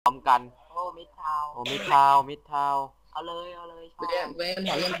ร้อมกันโอ้มิดทาว โอ้มิดทาวเอาเลยเว้ยขอเล่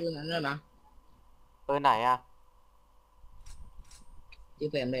นปืนนั้นเลยนะ ไหนอะที่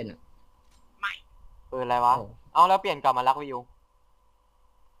เฟรมเล่นอ่ะไม่อะไรวะเอาแล้วเปลี่ยนกลับมารักวิว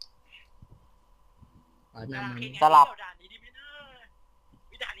สลับด่านนี้ดีไหมนะ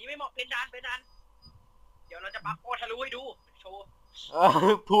วิด่านนี้ไม่เหมาะเป็นด่านเดี๋ยวเราจะปักโอทะลุให้ดูโชว์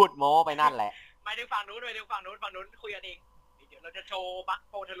พูดโม้ไปนั่นแหละไม่ถึงฝั่งนู้นคุยกันเองเดี๋ยวเราจะโชว์ปัก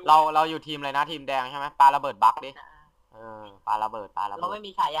โอทะลุเราอยู่ทีมอะไรนะทีมแดงใช่ไหมปาระเบิดบักดิปาระเบิดเราไม่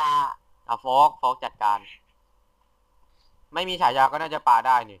มีฉายาโฟกจัดการไม่มีฉายาก็น่าจะปาไ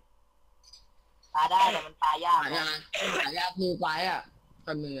ด้นี่ปาได้แต่มันปายากฉายาคือไปอ่ะค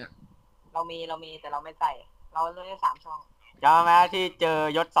นมืออ่ะเรามีแต่เราไม่ใส่เราเล่น3 ช่องจำไหมที่เจอ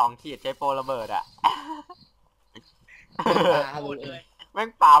ยศ2 ขีดใช้โปรระเบิดอ่ะแม่ง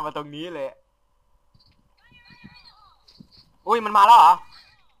ปามาตรงนี้เลยอุ้ยมันมาแล้วเหรอ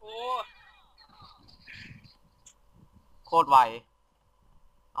โอ้โคตรไว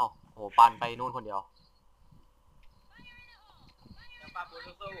โหปันไปนู่นคนเดียวปาบู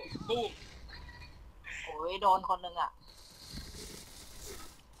สู้บูมโอ้ยโดนคนนึงอ่ะ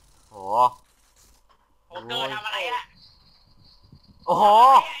โหเกิดทำอะไรอ่ะโอ้โห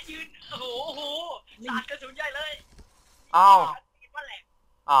ยืนโอ้โหสาดกระสุนใหญ่เลยอ้าว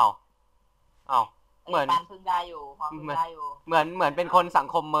เหมือนพึ่งได้อยู่ความพึ่งได้อยู่เหมือนเป็นคนสัง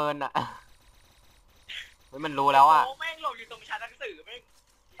คมเมินอ่ะมันรู้แล้วอ่ะแม่งหลบอยู่ตรงชั้นหนังสือแม่ง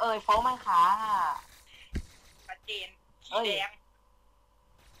โฟกมันขาชัดเจนสีแดง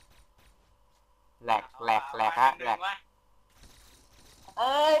แหลกฮะแหลกปั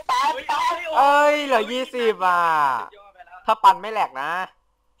นเหลือ20อ่ะถ้าปันไม่แหลกนะ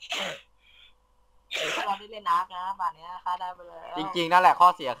เราได้เล่นนักนะป่านนี้ค่าได้ไปเลยจริงๆนั่นแหละข้อ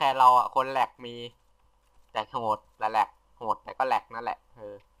เสียแค่เราอ่ะคนแหลกมีแต่โหดและแหลกโหดแต่ก็แหลกนั่นแหละ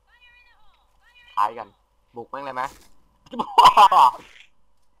คล้ายกันบุกแม่งเลยไหม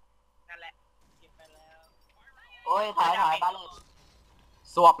นั่นแหละเก็บไปแล้วโอ้ยถอยบ้าเลย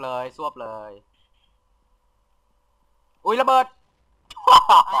สวบเลยอุ้ยระเบิด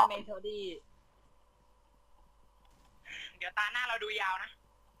เมโทดี้เดี๋ยวตาหน้าเราดูยาวนะ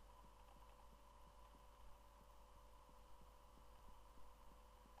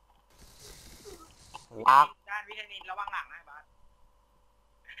ด้านวิทามินระวังหลังนะบา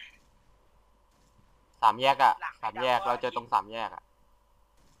ส3 แยกอ่ะ3 แยกเราเจอตรง3 แยกอ่ะ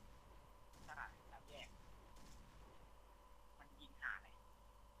3 แยกมันยิงหาอะไร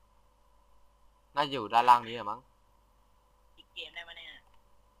น่าอยู่ด้านล่างนี้เหรอมั้งอีกเกมได้ไหมเนี่ย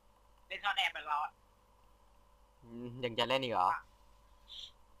เล่นซ่อนแอบแบบเราอ่ะยังจะเล่นอีกเหรอ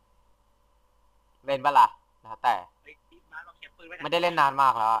เล่นปะล่ะแล้วแต่ไม่ได้เล่นนานมา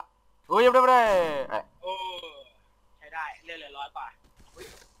กแล้วอุ้ยไม่ได้โอ้ใช้ได้เลื่อนเหลือ100 กว่า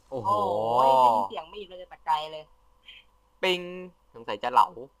โอ้โหเสียงมีดเลยแต่ไกลเลยปิงสงสัยจะเหลา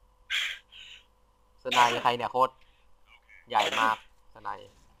สไนใครเนี่ยโคตรใหญ่มากสไน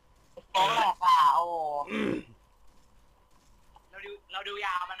โป๊ะแหลกอ่ะโอ้เราดูย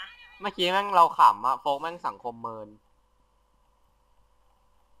าวมานะเมื่อกี้แม่งเราขำอะโฟกแม่งสังคมเมิน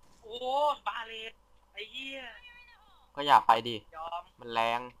โอ้บาเลตไอ้เหี้ยก็อยากไปดิมันแร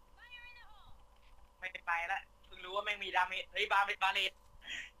งไม่ไปละเพิ่งรู้ว่าแม่งมีดาเมจบาเลต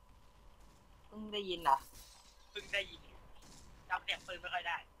เพิ่งได้ยินจำเสียงปืนไม่ค่อยไ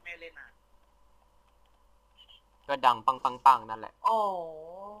ด้ไม่เล่นมาก็ดังปังนั่นแหละโอ้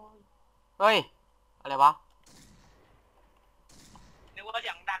เฮ้ยอะไรวะนึกว่าเสี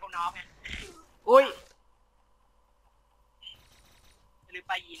ยงดังกับน้องไงอุ้ยหรือไ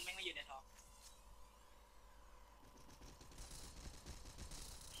ปยิงแม่งไม่อยู่ในท้อง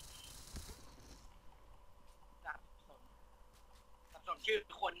สับสนชื่อ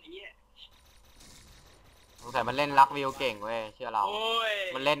คนนี้สงสัยมันเล่นรักวิวเก่งเว้ยเชื่อเรา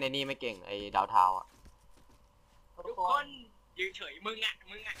มันเล่นไอ้นี่ไม่เก่งไอ้ดาวเท้าอ่ะทุกคนยืนเฉยมึงอ่ะ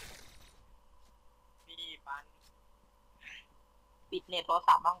นี่ปันปิดเน็ตโทร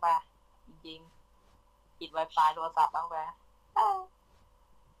ศัพท์บ้างไปจริงๆปิด Wi-Fi โทรศัพท์บ้างไป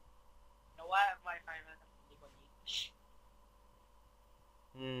แต่ว่า Wi-Fi มันดีกว่านี้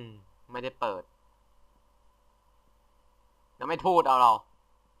ไม่ได้เปิดแล้วไม่พูดเอาเรา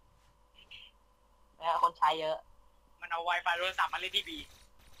เนี่ยคนใช้เยอะมันเอา Wi-Fi โทรศัพท์มาเล่นที่บี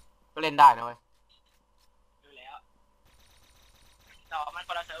ก็เล่นได้นะเว้ยดูแล้วแต่มันค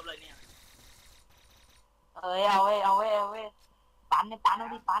นละเซิร์ฟเลยเนี่ยเอาเว้ยปันเอา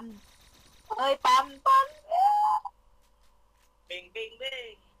ดิปันปันเบ่ง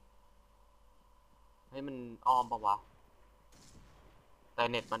เฮ้ยมันอ้อมปะวะแต่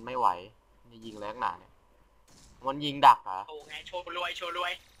เน็ตมันไม่ไหวยิงแรงหนาเนี่ยมันยิงดักเหรอโอ้ไงโชว์รว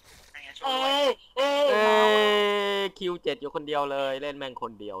ย ช่วย เอ้คิว7อยู่คนเดียวเลยเล่นแม่งค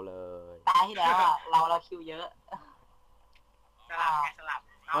นเดียวเลย ตายที่แล้วอ่ะเราคิวเยอะ สลับไงสลับ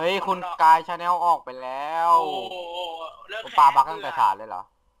เฮ้ยคุณกายชาแนลออกไปแล้ว โอ้โหเลิก ผมปาบักตั้งแต่ฐานเลยเหรอ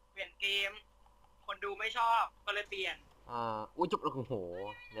เปลี่ยนเกม คนดูไม่ชอบก็เลยเปลี่ยน อุ้ยจุ๊บโอ้โห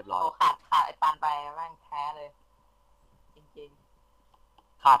เรียบร้อย โอ้ขาดไอ้ปานไปแม่งแพ้เลย จริง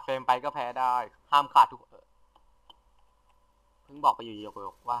ขาดเฟรมไปก็แพ้ได้ ห้ามขาดทุกเพิ่งบอกไปอยู่ยก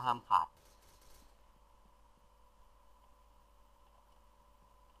ว่าห้ามขาด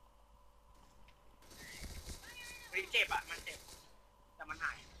เฮ้ยเจ็บอ่ะมันเจ็บแต่มันห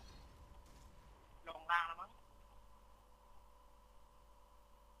ายลงล่างแล้วมั้ง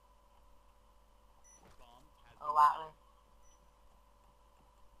ๆวะเลย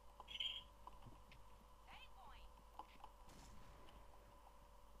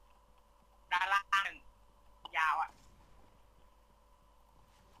ด้านล่างหนึ่งยาวอ่ะ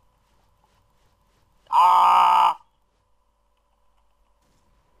อ้า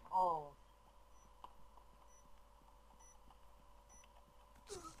โอ้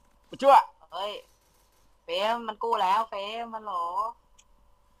เชื่อ เฮ้ยเฟรมมันกู้แล้วเฟรมมันโหล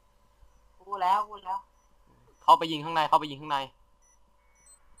กู้แล้ว เข้าไปยิงข้างในเข้าไปยิงข้างใน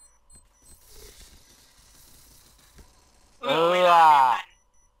ไ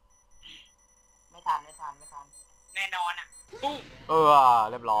ม่ทัน แน่นอนอ่ะปุ้ง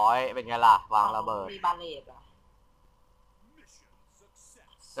เรียบร้อยเป็นไงล่ะวางระเบิด มีบาเลตอ่ะ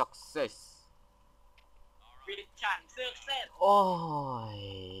success วิชันเสื้อเส้น โอ้ย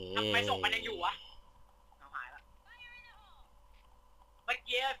ทำไมส่งมันยังอยู่วะเอาหายละเมื่อ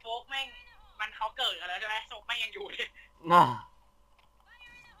กี้โฟกแม่งมันเขาเกิดกันแล้วใช่ไหมส่งแม่งยังอยู่เลย น่ะ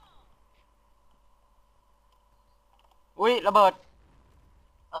อุ้ยระเบิด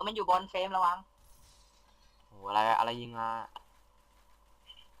มันอยู่บนเฟรมระวัง โอ้อะไรยิงมา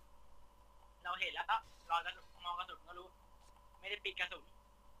เราเห็นแล้วก็รอกระสุนมองกระสุนก็รู้ ไม่ได้ปิดกระสุน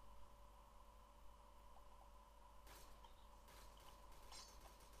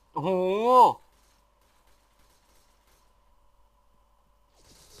โอ้โห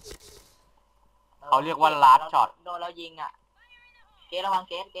เขาเรียกว่าลัดช็อต โดนเรายิงอ่ะ เกตระวัง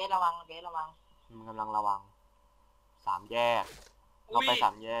เกตระวังมันกำลังระวัง3 แยก อุ้ เรา ย ไป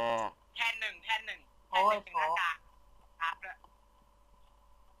3 แยก แท่นหนึ่งหน้ากากอัพด้วย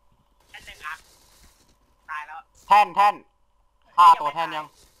แท่นหนึ่งอัพตายแล้ว แท่นฆ่าตัวแท่นยัง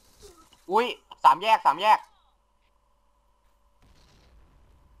อุ้ย3 แยก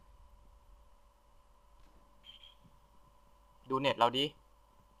ดูเน็ตเราดิ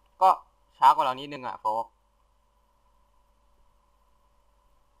ก็ช้ากว่าเรานิดนึงอ่ะโฟก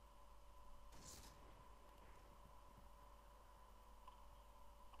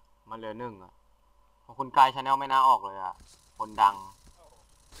มันเหลือ1อ่ะของคุณกายชาแนลไม่น่าออกเลยอ่ะ คนดัง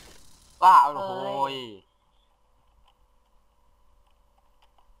ว่าโอ้โหย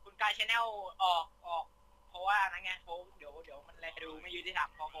คุณกายชาแนลออกเพราะว่านั่นไงโฟกเดี๋ยวมันแลดูไม่ยุติธรรม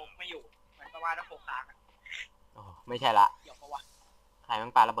เพราะโฟกไม่อยู่เหมือนกับว่าถ้าโฟกค้างอะ โอ้ไม่ใช่ละ เดี๋ยวเพราะว่า ใครแม่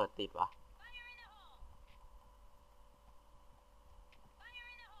งปาระเบิดติดวะ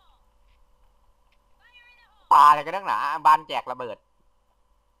ปาอะไรกันนักหนาบ้านแจกระเบิด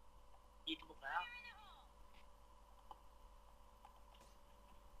ยิงบุกแล้ว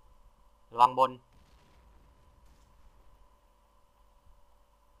ระวังบน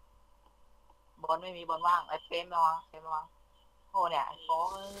ไม่มีบนว่างไอ้เฟรมระวังโอ้เนี่ยไอ้โฟก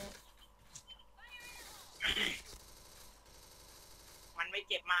มันไม่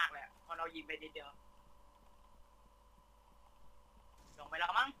เจ็บมากเลยพอเรายิงไปนิดเดียวลงไปแล้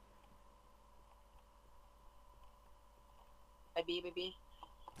วมั้ง ไปบี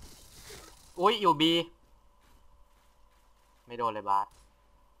อุ้ยอยู่บี ไม่โดนเลยบาส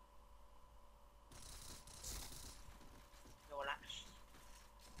โดนละ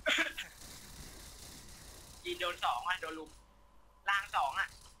ยิงโดน2อ่ะโดนลุมล่าง2อ่ะ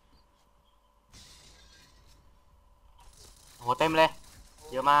โอ้โหเต็มเลย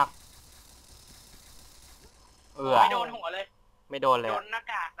เยอะมาก ไม่โดนหัวเลย ไม่โดนเลย โดนหน้า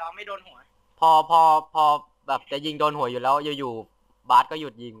กากเราไม่โดนหัว พอแบบจะยิงโดนหัวอยู่แล้วอยู่ๆบาสก็หยุ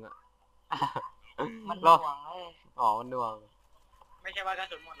ดยิงอะ มันหน่วงเลย อ๋อมันหน่วง ไม่ใช่ว่ากระ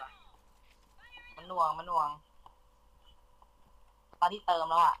สุนหมดหรอ มันหน่วงตอนที่เติม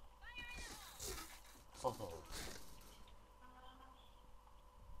แล้วอ่ะ โอ้โห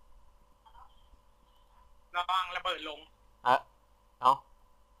ระวังระเบิดลง เอ้า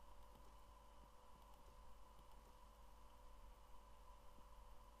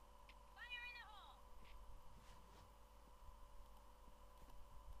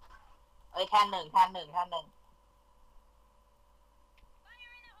แท่นหนึ่ง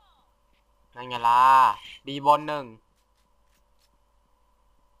นั่นไงล่ะดีบนหนึ่ง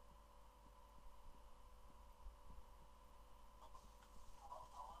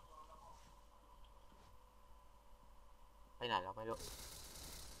ไปไหนเราไม่รู้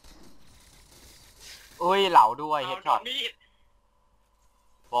อุ้ยเหลาด้วยเฮดช็อต มีด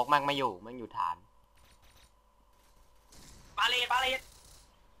โฟกแม่งไม่อยู่แม่งอยู่ฐาน บาเลต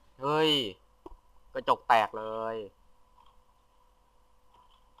เฮ้ยกระจกแตกเลย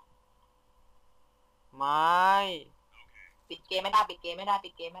ไม่ ปิดเกมไม่ได้ปิดเกมไม่ได้ปิ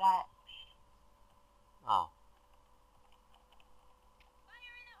ดเกมไม่ได้ อ้าว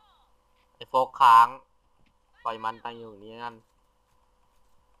ไอโฟกค้างปล่อยมันไปอยู่นี่นั่น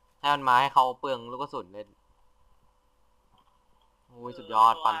ให้มันมาให้เขาเปลืองลูกกระสุนเล่นอุ้ยสุดยอ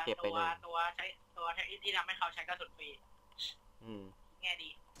ดปันเก็บไปหนึ่ง ตัวใช้ที่ทำให้เขาใช้กระสุนฟรีแง่ดี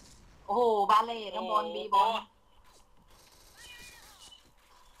โอ้โหบาเล่ข้างบนบีบน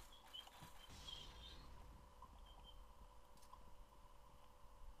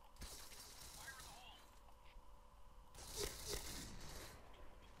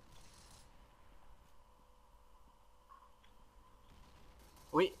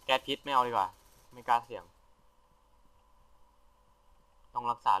อุ้ยแก๊สพิษไม่เอาดีกว่าไม่กล้าเสี่ยงต้อง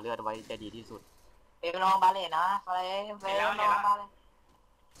รักษาเลือดไว้จะดีที่สุด เฟมลองบาเล่นะเฟมลองบาเล่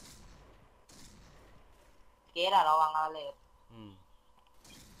เกตอะระวังบาเล่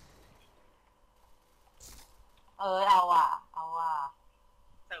เอาว่ะ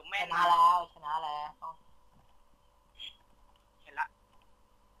เสริมแม่ ช น นะแล้วเห็นละ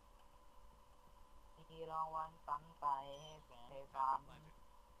มีรางวัลตั้งไปให้ฟัง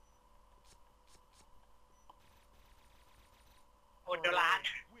โอนโดลาน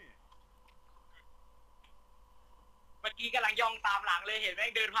เมื่อกี้กำลังย่องตามหลังเลยเห็นแม่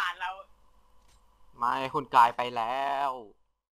งเดินผ่านเรา ไม่คุณกลายไปแล้ว